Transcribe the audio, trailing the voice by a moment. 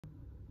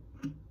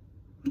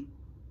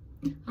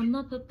I'm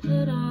a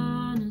puppet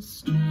on a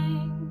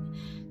string,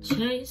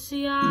 chase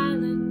the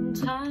island,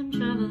 time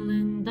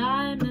traveling,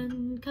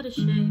 diamond cutter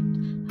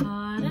shaped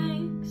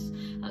heartaches.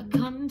 I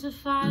come to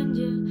find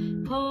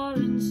you,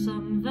 pouring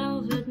some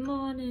velvet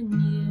morning,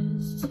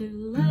 years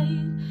too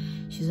late.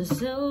 She's a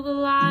silver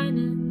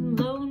lining,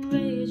 lone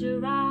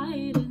ranger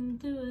riding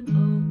through an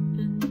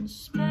open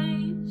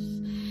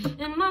space.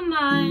 In my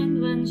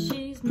mind, when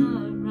she's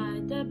not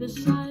right there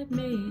beside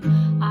me,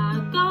 I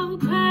go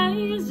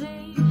crazy,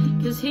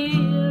 'cause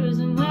here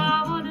isn't where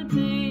I wanna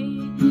be.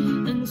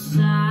 And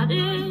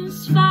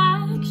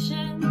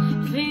satisfaction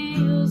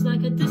feels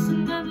like a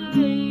distant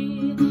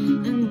memory,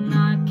 and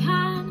I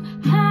can't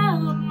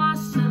help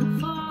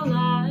myself. All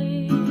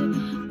I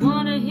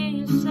wanna hear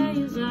you say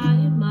is, are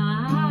you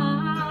mine?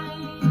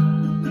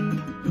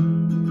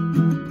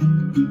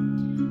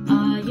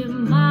 Are you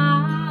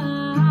mine?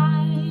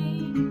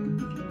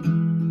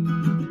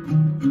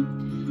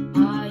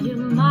 Are you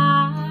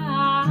mine?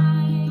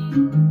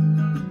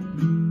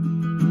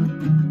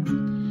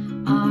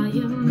 Are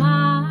you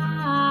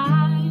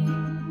mine?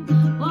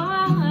 Why?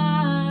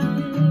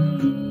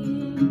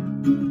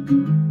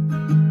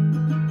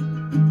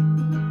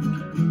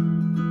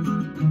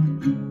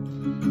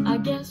 I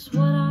guess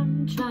what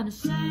I'm trying to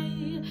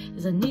say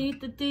is I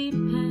need the deep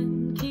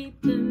end,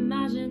 keep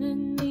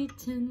imagining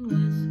meeting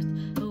whisked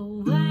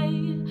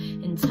away.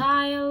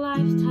 Entire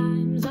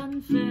lifetimes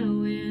unfair,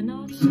 we're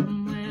not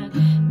somewhere,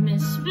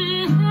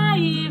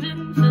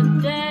 misbehaving for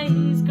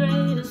days,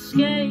 great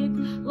escape,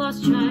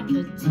 lost track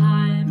of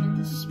time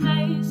and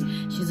space.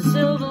 She's a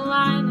silver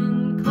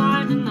lining,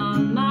 climbing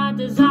on my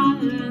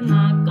desire, and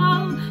I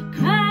go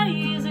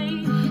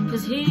crazy,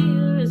 'cause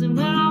here isn't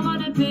where I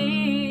wanna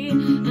be.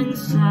 And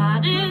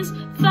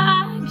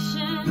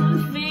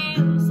satisfaction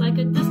feels like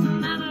a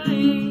distant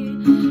memory,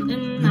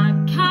 and I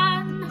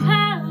can't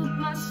help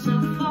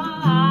myself.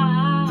 All I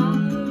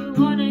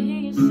wanna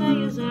hear you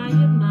say is, are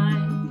you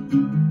mine?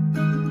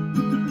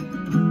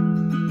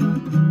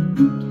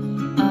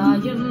 Are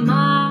you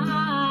mine?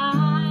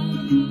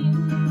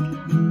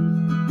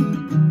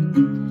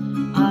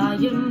 Are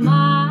you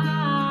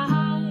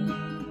mine?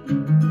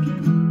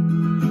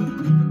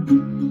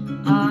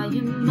 Are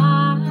you mine?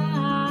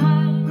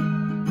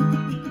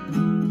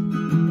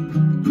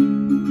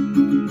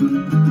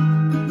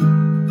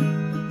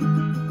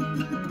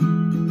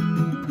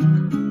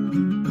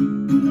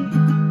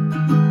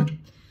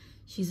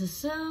 She's a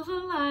silver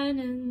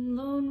lining,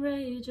 lone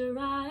ranger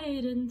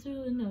riding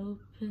through an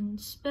open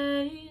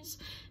space.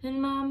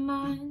 In my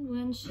mind,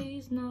 when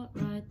she's not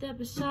right there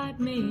beside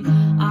me,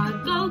 I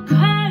go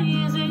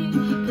crazy,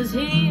 'cause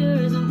here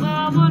isn't where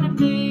I wanna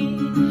be.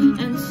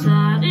 And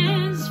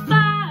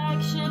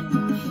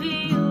satisfaction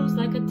feels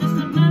like a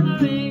distant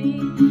memory,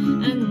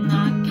 and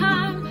I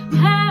can't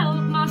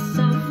help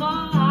myself.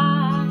 All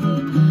I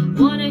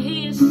wanna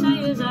hear you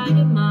say is, are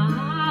you mine?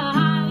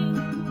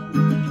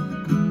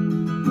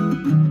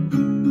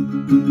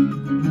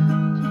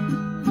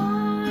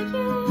 Are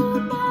you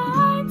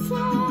mine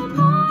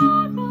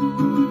tomorrow?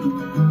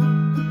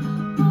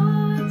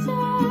 Or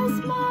just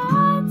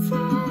mine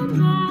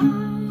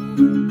tonight?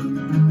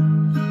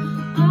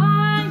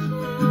 Are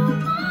you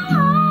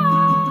mine?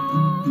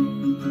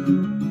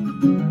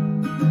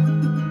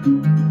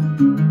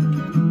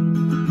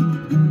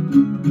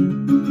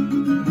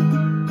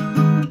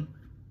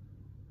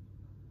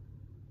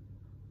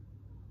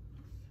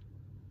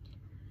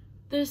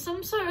 There's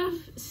some sort of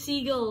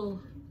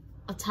seagull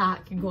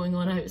attack going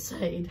on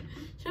outside.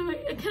 Can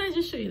I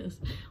just show you this?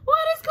 What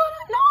is going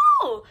on?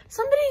 No!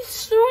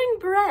 Somebody's throwing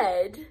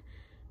bread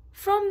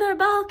from their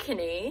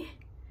balcony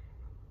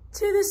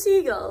to the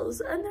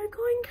seagulls, and they're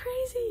going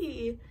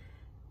crazy.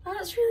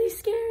 That's really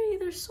scary.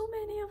 There's so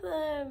many of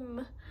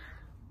them.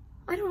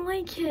 I don't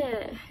like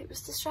it. It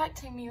was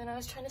distracting me when I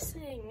was trying to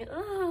sing.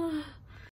 Ugh.